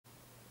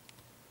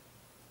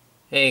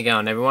How you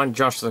going, everyone?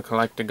 Josh the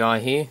Collector Guy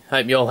here.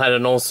 Hope you all had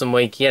an awesome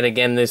week yet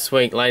again this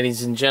week,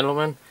 ladies and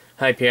gentlemen.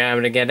 Hope you're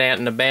able to get out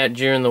and about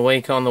during the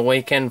week, on the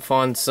weekend,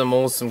 find some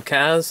awesome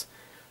cars.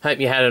 Hope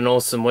you had an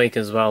awesome week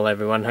as well,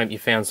 everyone. Hope you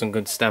found some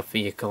good stuff for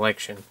your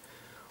collection.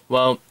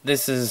 Well,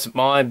 this is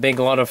my big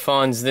lot of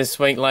finds this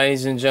week,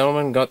 ladies and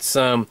gentlemen. Got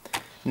some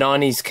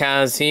 90's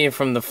cars here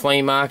from the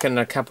Flea Market and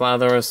a couple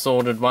other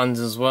assorted ones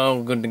as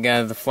well. Good to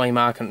go to the Flea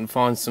Market and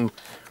find some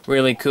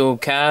really cool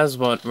cars,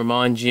 what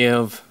reminds you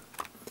of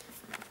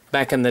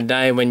back in the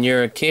day when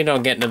you're a kid. I'll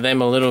get to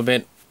them a little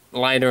bit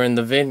later in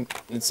the vid.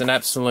 It's an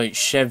absolute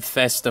Chev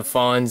fest of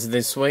finds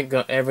this week.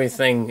 Got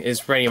everything is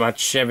pretty much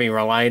Chevy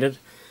related.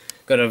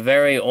 Got a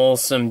very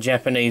awesome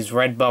Japanese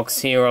red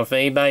box here off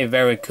eBay.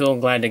 Very cool.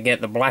 Glad to get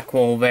the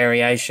Blackwall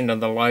variation of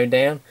the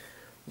lowdown.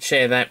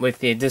 Share that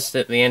with you just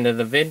at the end of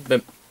the vid.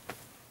 But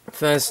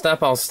first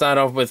up, I'll start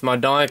off with my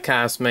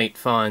Diecast Meet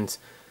finds.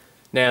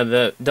 Now,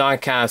 the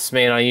Diecast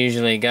Meet I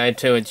usually go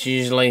to, it's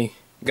usually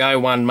go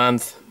 1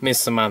 month,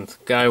 miss a month,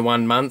 go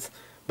 1 month.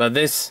 But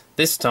this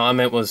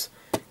time it was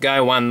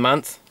go 1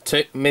 month,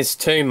 miss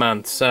 2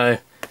 months. So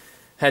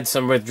had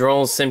some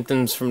withdrawal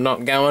symptoms from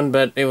not going,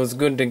 but it was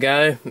good to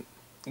go.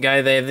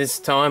 Go there this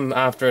time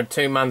after a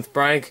 2-month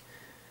break,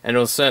 and it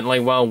was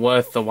certainly well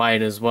worth the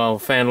wait as well.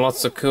 Found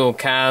lots of cool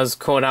cars,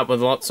 caught up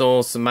with lots of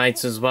awesome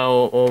mates as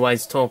well,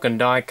 always talking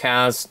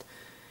diecast,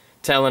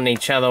 telling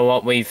each other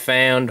what we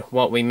found,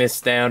 what we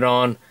missed out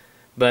on,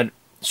 but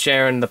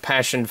sharing the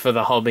passion for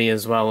the hobby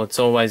as well. It's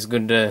always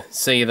good to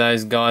see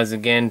those guys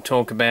again,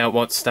 talk about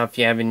what stuff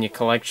you have in your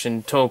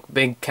collection, talk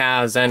big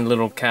cars and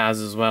little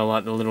cars as well,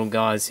 like the little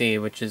guys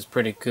here, which is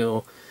pretty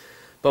cool.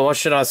 But what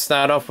should I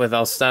start off with?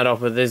 I'll start off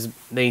with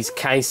these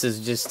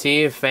cases just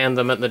here. Found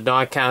them at the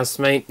Diecast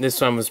Meet. This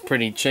one was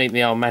pretty cheap,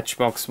 the old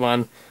Matchbox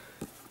one.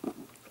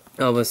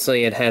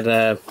 Obviously it had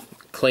a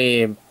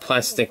clear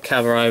plastic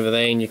cover over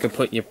there, and you could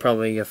put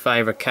probably your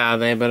favourite car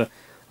there, but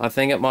I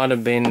think it might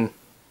have been,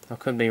 I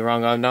could be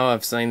wrong. I know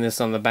I've seen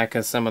this on the back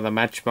of some of the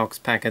Matchbox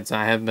packets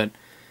I have, but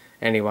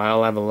anyway,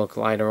 I'll have a look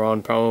later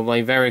on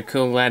probably. Very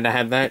cool, glad to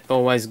have that.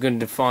 Always good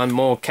to find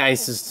more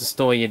cases to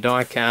store your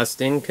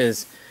diecast in,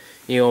 because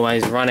you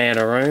always run out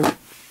of room.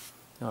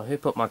 Oh, who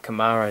put my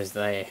Camaros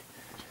there?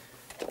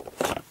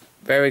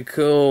 Very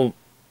cool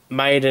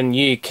made in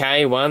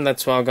UK one.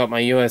 That's why I got my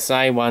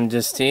USA one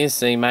just here.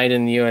 See, made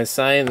in the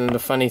USA. And the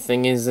funny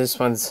thing is, this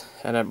one's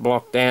had it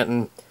blocked out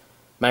and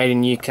made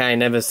in UK.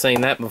 Never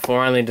seen that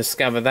before. Only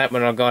discovered that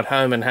when I got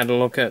home and had a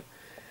look at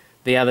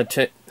the other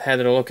two. Had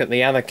a look at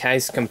the other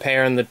case,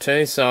 comparing the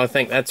two. So I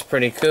think that's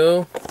pretty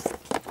cool.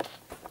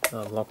 I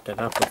locked it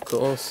up, of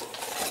course.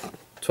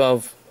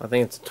 12. I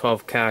think it's a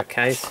 12 car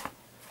case.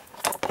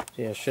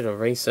 Yeah, I should have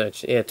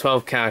researched. Yeah,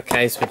 12 car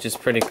case, which is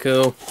pretty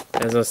cool.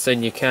 As I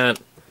said, you can't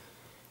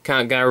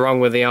go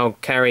wrong with the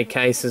old carry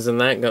cases and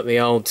that. Got the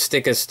old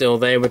sticker still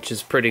there, which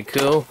is pretty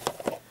cool.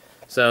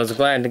 So I was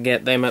glad to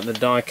get them at the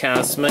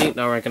Diecast Meet.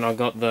 I reckon I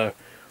got the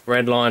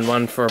red line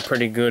one for a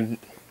pretty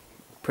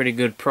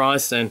good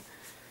price, and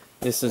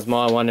this is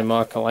my one in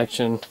my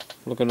collection.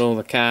 Look at all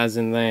the cars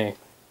in there.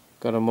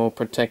 Got them all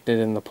protected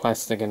in the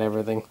plastic and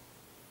everything.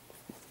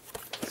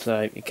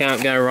 So you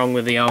can't go wrong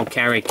with the old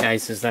carry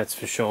cases, that's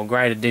for sure.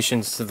 Great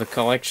additions to the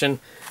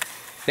collection.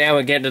 Now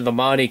we get to the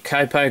mighty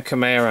Copo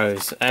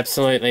Camaros.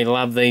 Absolutely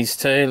love these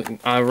two.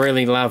 I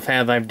really love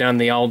how they've done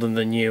the old and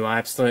the new. I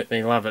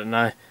absolutely love it.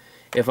 And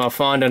if I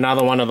find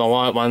another one of the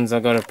white ones,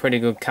 I've got a pretty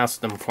good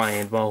custom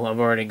planned. Well, I've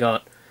already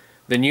got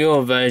the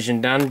newer version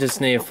done. Just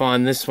need to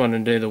find this one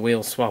and do the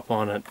wheel swap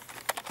on it.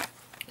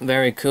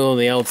 Very cool,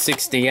 the old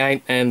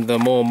 68 and the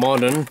more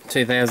modern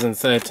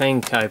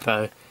 2013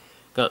 Copo.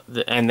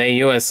 And they're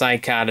USA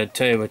carded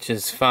too, which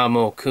is far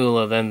more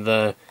cooler than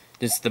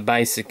just the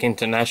basic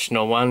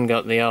international one.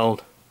 Got the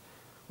old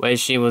where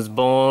she was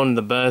born,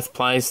 the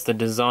birthplace, the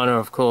designer,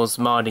 of course,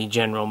 mighty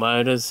General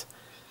Motors,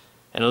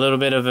 and a little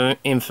bit of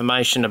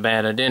information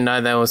about it. Didn't know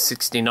they were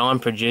 69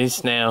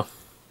 produced. Now,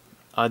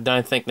 I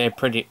don't think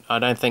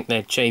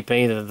they're cheap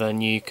either, the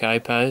new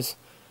Copos.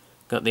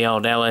 Got the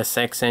old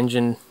LSX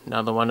engine,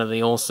 another one of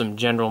the awesome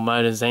General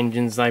Motors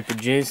engines they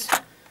produce,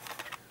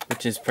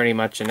 which is pretty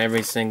much in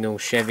every single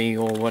Chevy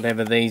or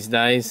whatever these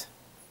days.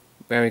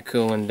 Very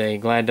cool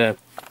indeed. Glad to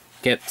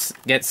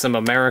get some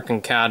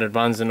American carded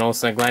ones, and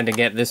also glad to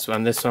get this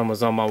one. This one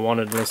was on my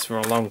wanted list for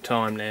a long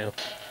time now.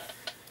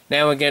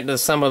 Now we get to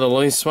some of the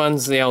loose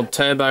ones. The old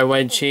turbo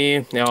wedge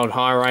here, the old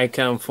high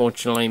raker,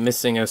 unfortunately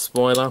missing a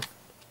spoiler.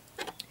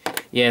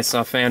 Yes,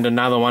 I found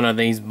another one of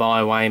these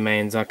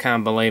Bywaymans. I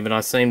can't believe it.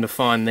 I seem to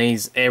find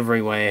these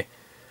everywhere.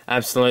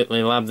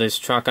 Absolutely love this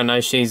truck. I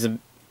know she's a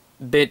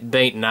bit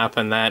beaten up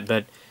and that,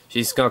 but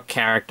she's got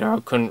character. I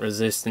couldn't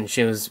resist, and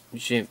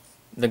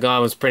the guy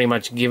was pretty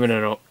much giving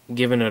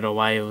it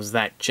away. It was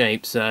that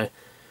cheap. So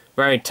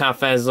very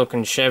tough as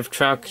looking Chev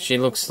truck. She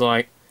looks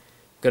like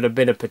got a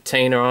bit of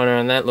patina on her,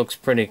 and that looks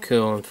pretty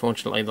cool.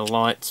 Unfortunately the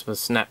lights were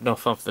snapped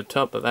off the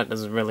top, but that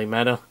doesn't really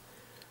matter.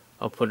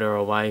 I'll put her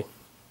away.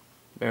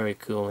 Very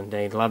cool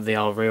indeed. Love the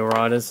old Real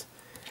Riders.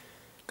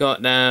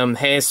 Got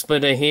hair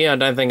splitter here. I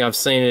don't think I've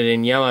seen it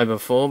in yellow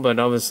before, but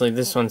obviously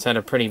this one's had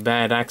a pretty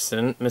bad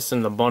accident,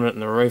 missing the bonnet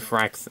and the roof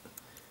rack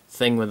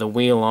thing with a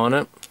wheel on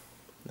it.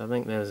 I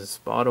think there's a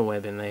spider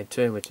web in there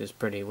too, which is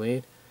pretty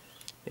weird.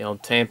 The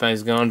old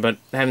tampo's gone, but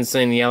haven't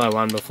seen the yellow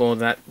one before.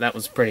 That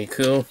was pretty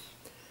cool.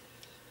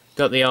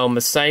 Got the old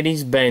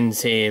Mercedes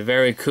Benz here,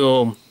 very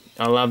cool.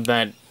 I love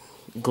that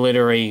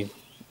glittery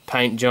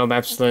paint job,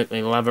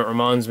 absolutely love it.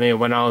 Reminds me of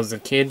when I was a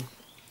kid.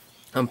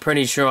 I'm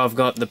pretty sure I've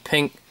got the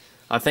pink.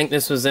 I think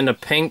this was in a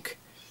pink,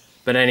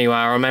 but anyway,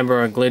 I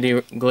remember a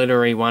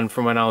glittery one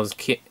from when I was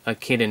a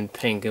kid in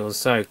pink. It was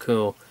so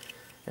cool.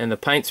 And the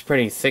paint's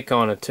pretty thick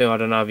on it too. I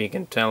don't know if you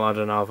can tell, I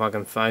don't know if I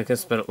can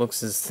focus, but it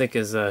looks as thick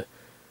as a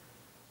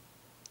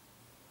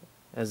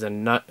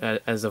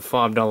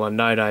 $5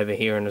 note over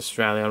here in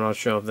Australia. I'm not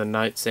sure if the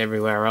notes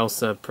everywhere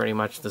else are pretty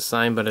much the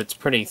same, but it's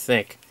pretty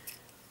thick.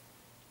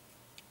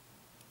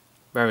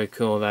 Very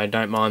cool though.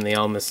 Don't mind the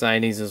old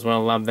Mercedes as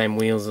well. Love them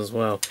wheels as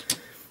well.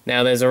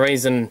 Now there's a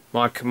reason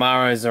my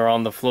Camaros are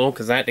on the floor,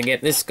 because I had to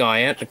get this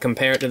guy out to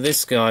compare it to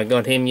this guy. I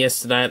got him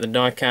yesterday at the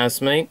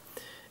Diecast Meet.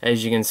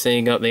 As you can see,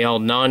 got the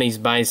old 90's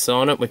base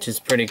on it, which is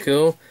pretty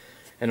cool.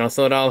 And I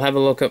thought I'll have a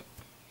look at,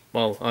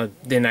 well, I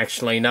didn't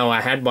actually know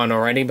I had one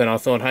already, but I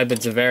thought, hope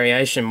it's a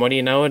variation. What do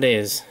you know it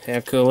is?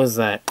 How cool is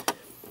that?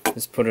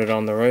 Just put it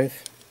on the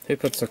roof. Who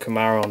puts a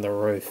Camaro on the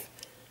roof?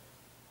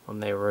 On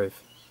their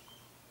roof.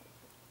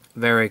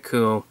 Very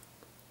cool.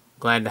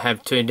 Glad to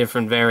have two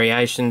different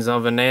variations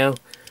of it now,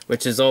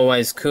 which is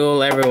always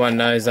cool. Everyone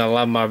knows I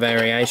love my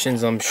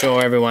variations. I'm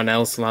sure everyone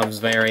else loves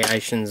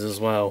variations as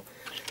well.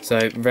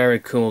 So, very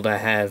cool to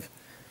have.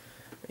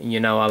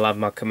 You know I love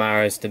my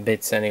Camaros to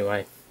bits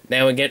anyway.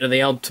 Now we get to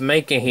the old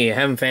Tamika here.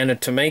 Haven't found a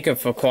Tamika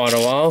for quite a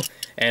while.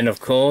 And of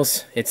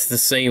course, it's the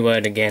C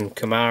word again.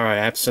 Camaro.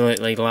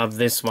 Absolutely love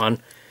this one.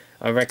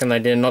 I reckon they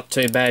did a not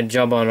too bad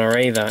job on her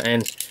either.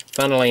 And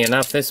funnily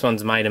enough, this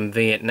one's made in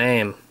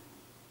Vietnam.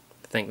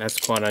 I think that's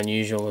quite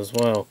unusual as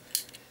well.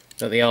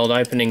 Got the old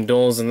opening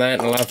doors and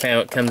that. I love how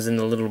it comes in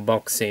the little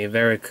box here.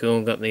 Very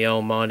cool. Got the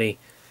almighty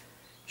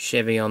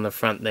Chevy on the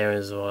front there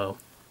as well.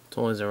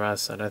 Toys R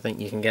Us. I don't think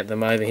you can get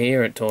them over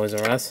here at Toys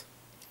R Us.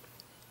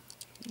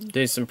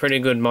 Do some pretty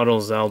good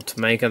models, the old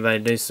Tamika. They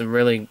do some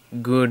really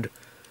good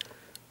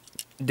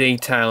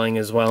detailing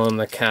as well in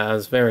the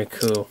cars. Very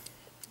cool.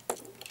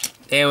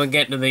 Now we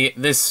get to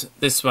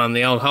this one,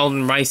 the old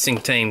Holden Racing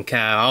Team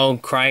car,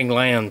 old Craig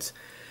Lowndes.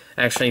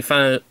 Actually,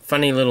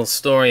 funny little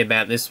story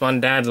about this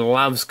one. Dad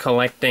loves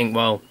collecting,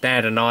 well,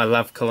 Dad and I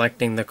love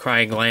collecting the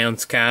Craig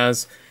Lowndes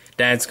cars.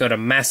 Dad's got a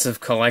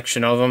massive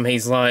collection of them.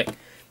 He's like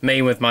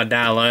me with my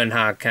Dale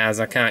Earnhardt cars.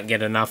 I can't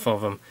get enough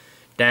of them.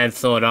 Dad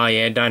thought, oh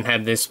yeah, don't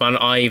have this one.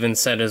 I even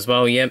said as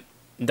well, yep,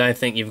 don't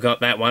think you've got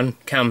that one.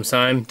 Comes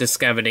home,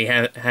 discovered he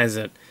has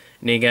it.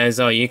 And he goes,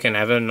 oh, you can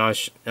have it. And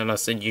I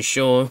said, you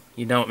sure?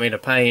 You don't want me to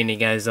pay? And he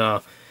goes,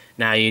 oh,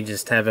 no, you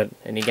just have it.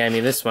 And he gave me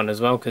this one as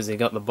well, because he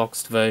got the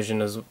boxed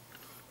version as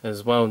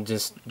well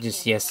just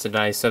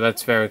yesterday. So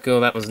that's very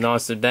cool. That was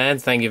nice of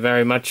Dad. Thank you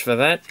very much for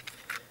that.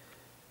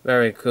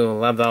 Very cool.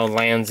 Love the old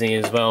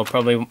Lowndesy as well.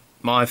 Probably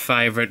my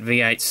favourite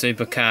V8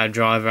 supercar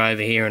driver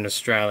over here in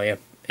Australia.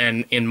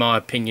 And in my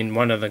opinion,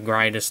 one of the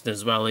greatest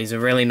as well. He's a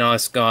really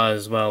nice guy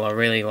as well. I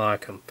really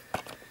like him.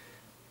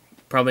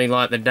 Probably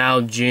like the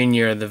Dale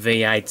Jr. of the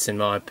V8s in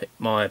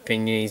my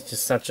opinion. He's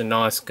just such a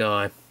nice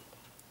guy.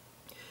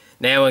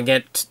 Now we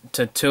get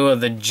to two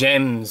of the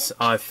gems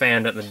I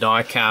found at the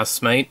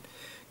Diecast Meet.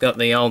 Got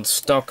the old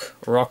stock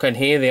rocket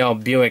here, the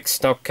old Buick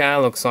stock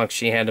car. Looks like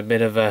she had a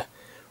bit of a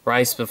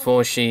race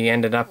before she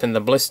ended up in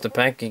the blister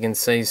pack. You can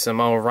see some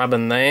old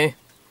rubbing there.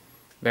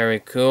 Very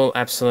cool.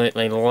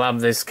 Absolutely love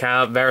this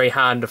car. Very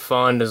hard to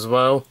find as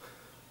well.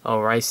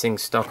 Old racing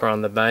stocker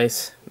on the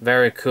base.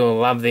 Very cool.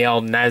 Love the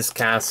old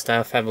NASCAR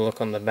stuff. Have a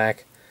look on the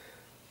back.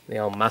 The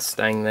old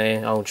Mustang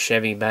there. Old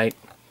Chevy bait.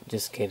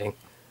 Just kidding.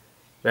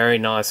 Very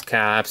nice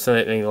car.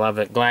 Absolutely love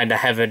it. Glad to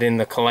have it in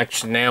the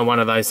collection now. One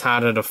of those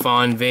harder to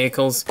find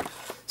vehicles.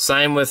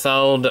 Same with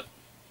old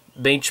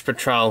Beach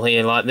Patrol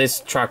here. Like, this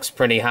truck's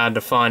pretty hard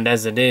to find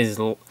as it is.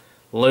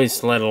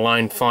 Loose, let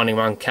alone finding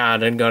one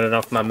carded. Got it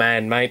off my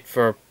mad mate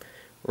for a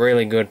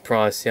really good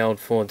price. The old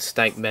Ford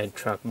stake bed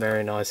truck.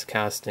 Very nice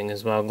casting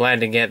as well.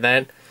 Glad to get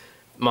that.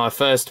 My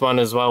first one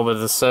as well with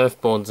the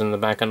surfboards in the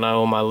back. I know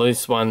all my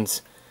loose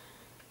ones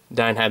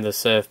don't have the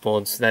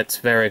surfboards. That's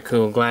very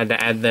cool. Glad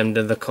to add them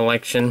to the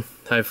collection.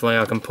 Hopefully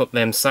I can put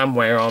them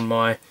somewhere on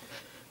my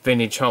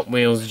vintage Hot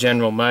Wheels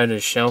General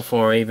Motors shelf,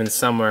 or even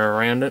somewhere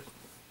around it.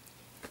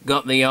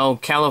 Got the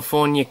old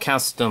California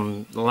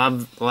Custom.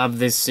 Love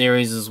this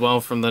series as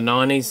well from the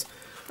 90s.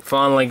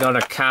 Finally got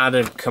a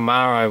carded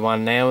Camaro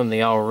one now in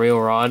the old Real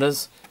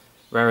Riders.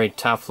 Very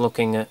tough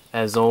looking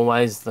as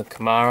always, the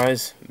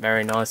Camaros.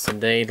 Very nice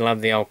indeed.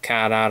 Love the old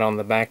card art on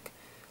the back.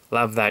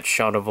 Love that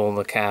shot of all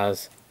the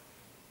cars.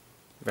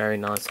 Very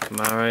nice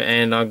Camaro.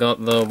 And I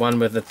got the one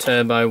with the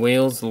turbo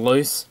wheels,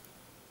 loose.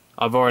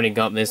 I've already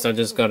got this. I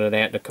just got it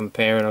out to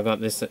compare it. I got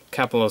this a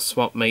couple of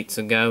swap meets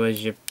ago,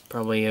 as you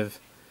probably have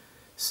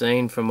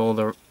seen from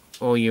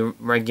all your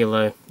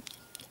regular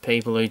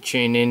people who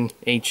tune in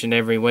each and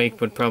every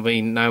week would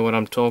probably know what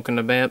I'm talking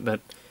about, but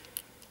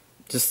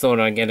just thought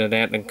I'd get it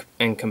out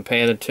and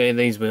compare the two.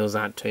 These wheels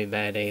aren't too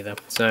bad either.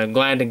 So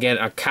glad to get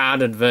a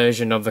carded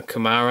version of the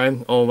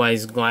Camaro.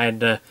 Always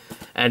glad to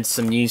add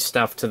some new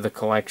stuff to the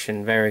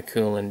collection. Very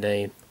cool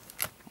indeed.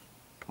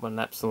 What an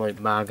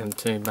absolute bargain,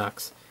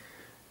 $2.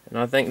 And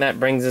I think that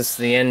brings us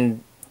to the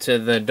end to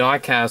the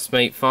Diecast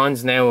Meet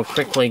finds. Now we'll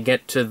quickly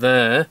get to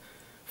the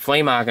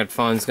Flea Market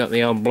finds. Got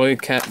the old blue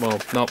cat, well,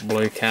 not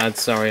blue card,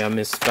 sorry, I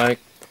misspoke.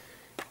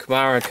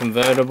 Camaro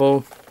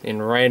convertible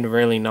in red,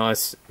 really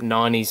nice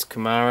 90's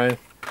Camaro.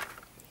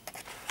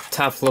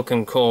 Tough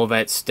looking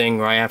Corvette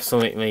Stingray,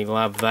 absolutely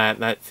love that.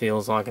 That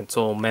feels like it's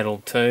all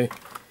metal too.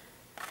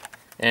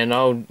 And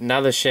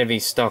another Chevy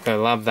stock, I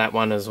love that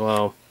one as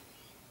well.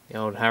 The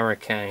old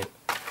Hurricane.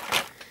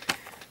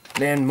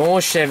 Then more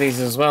Chevys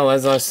as well.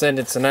 As I said,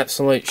 it's an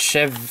absolute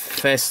Chev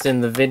fest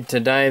in the vid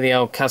today. The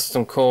old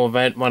custom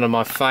Corvette, one of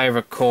my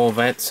favourite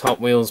Corvettes Hot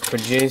Wheels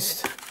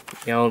produced.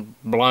 The old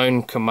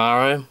blown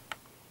Camaro.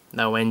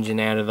 No engine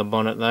out of the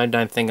bonnet though.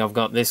 Don't think I've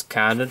got this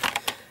carded.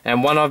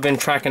 And one I've been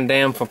tracking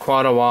down for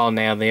quite a while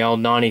now. The old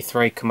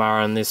 93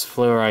 Camaro in this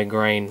fluoro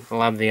green. I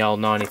love the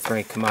old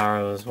 93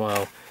 Camaro as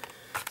well.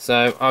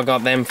 So I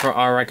got them for,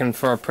 I reckon,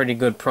 for a pretty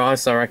good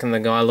price. I reckon the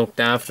guy looked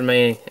after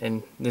me,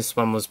 and this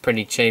one was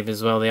pretty cheap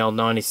as well. The old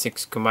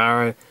 96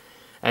 Camaro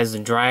as a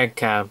drag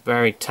car.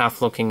 Very tough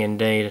looking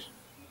indeed.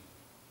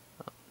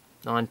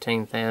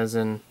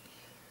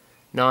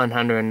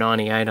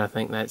 19,998 I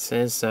think that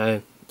says.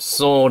 So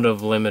sort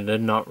of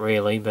limited, not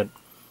really, but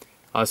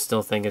I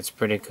still think it's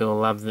pretty cool.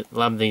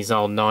 Love these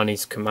old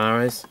 90s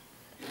Camaros.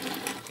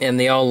 And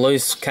the old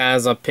loose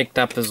cars I picked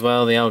up as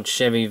well. The old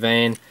Chevy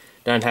van.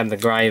 Don't have the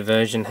grey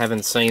version,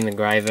 haven't seen the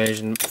grey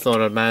version,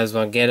 thought I may as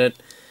well get it.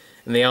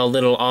 And the old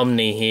little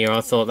Omni here,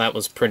 I thought that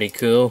was pretty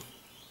cool.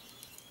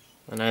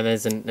 I know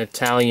there's an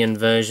Italian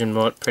version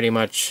what pretty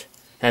much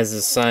has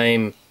the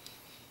same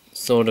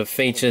sort of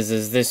features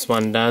as this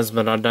one does,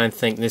 but I don't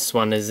think this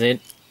one is it.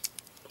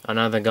 I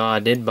know the guy I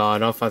did buy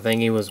it off, I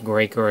think he was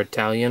Greek or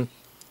Italian.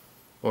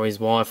 Or his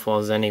wife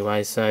was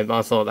anyway, so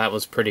I thought that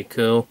was pretty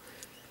cool.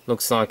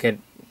 Looks like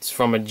it's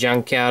from a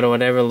junkyard or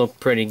whatever, looked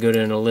pretty good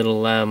in a little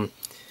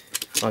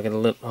like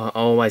I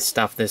always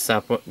stuff this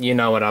up, you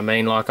know what I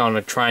mean, like on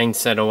a train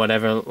set or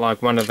whatever,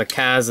 like one of the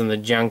cars in the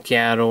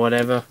junkyard or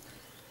whatever.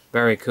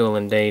 Very cool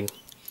indeed.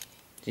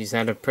 She's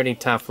had a pretty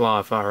tough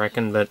life, I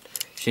reckon, but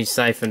she's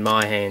safe in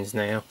my hands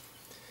now.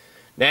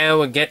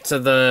 Now we get to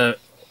the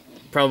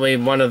probably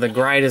one of the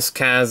greatest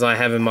cars I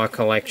have in my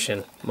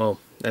collection. Well,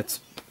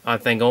 I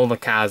think all the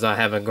cars I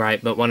have are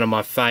great, but one of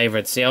my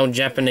favourites, the old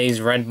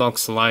Japanese Red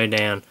Box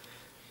Lowdown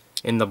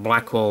in the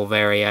Blackwall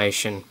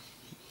variation.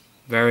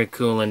 Very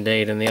cool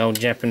indeed, and the old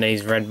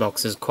Japanese red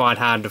box is quite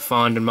hard to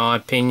find in my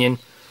opinion.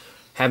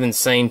 Haven't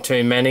seen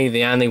too many.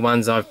 The only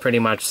ones I've pretty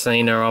much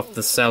seen are off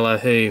the seller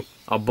who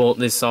I bought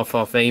this off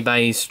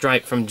eBay. He's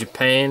straight from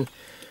Japan.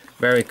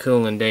 Very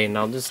cool indeed. And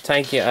I'll just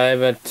take you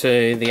over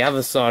to the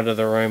other side of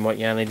the room, what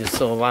you only just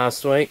saw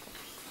last week,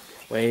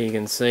 where you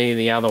can see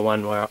the other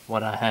one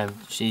what I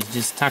have. She's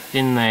just tucked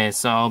in there,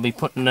 so I'll be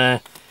putting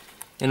her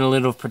in a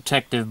little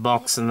protective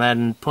box and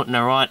then putting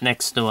her right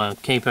next to her,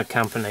 keep her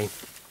company.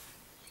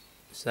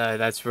 So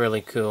that's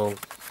really cool.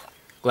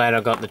 Glad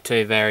I got the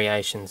two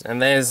variations. And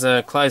there's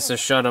a closer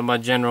shot of my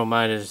General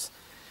Motors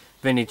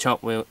vintage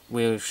Hot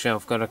Wheel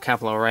shelf. Got a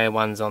couple of rare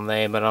ones on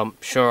there, but I'm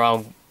sure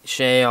I'll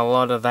share a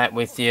lot of that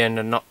with you in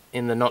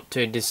the not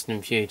too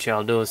distant future.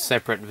 I'll do a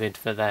separate vid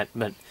for that.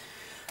 But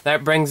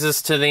that brings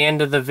us to the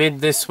end of the vid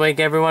this week,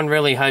 everyone.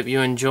 Really hope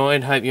you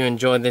enjoyed. Hope you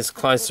enjoyed this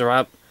closer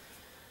up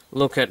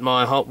look at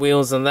my Hot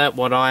Wheels and that,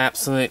 what I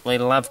absolutely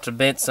love to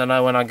bits. I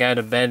know when I go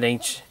to bed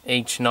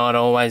each night I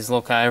always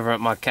look over at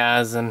my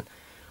cars and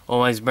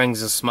always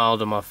brings a smile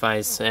to my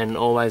face, and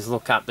always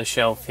look up the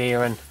shelf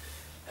here and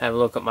have a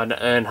look at my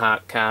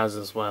Earnhardt cars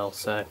as well.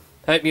 So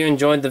hope you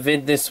enjoyed the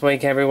vid this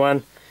week,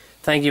 everyone.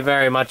 Thank you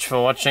very much for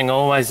watching.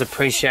 Always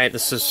appreciate the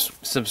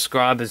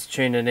subscribers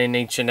tuning in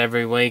each and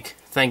every week.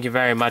 Thank you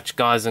very much,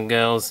 guys and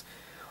girls.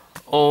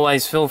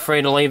 Always feel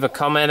free to leave a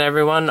comment,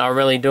 everyone. I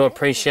really do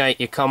appreciate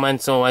your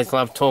comments. Always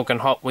love talking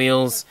Hot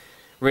Wheels,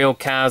 real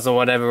cars or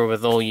whatever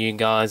with all you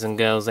guys and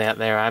girls out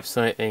there. I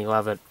absolutely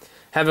love it.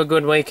 Have a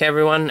good week,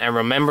 everyone, and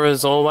remember,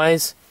 as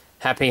always,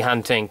 happy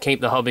hunting.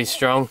 Keep the hobby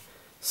strong.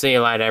 See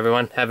you later,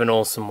 everyone. Have an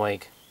awesome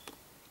week.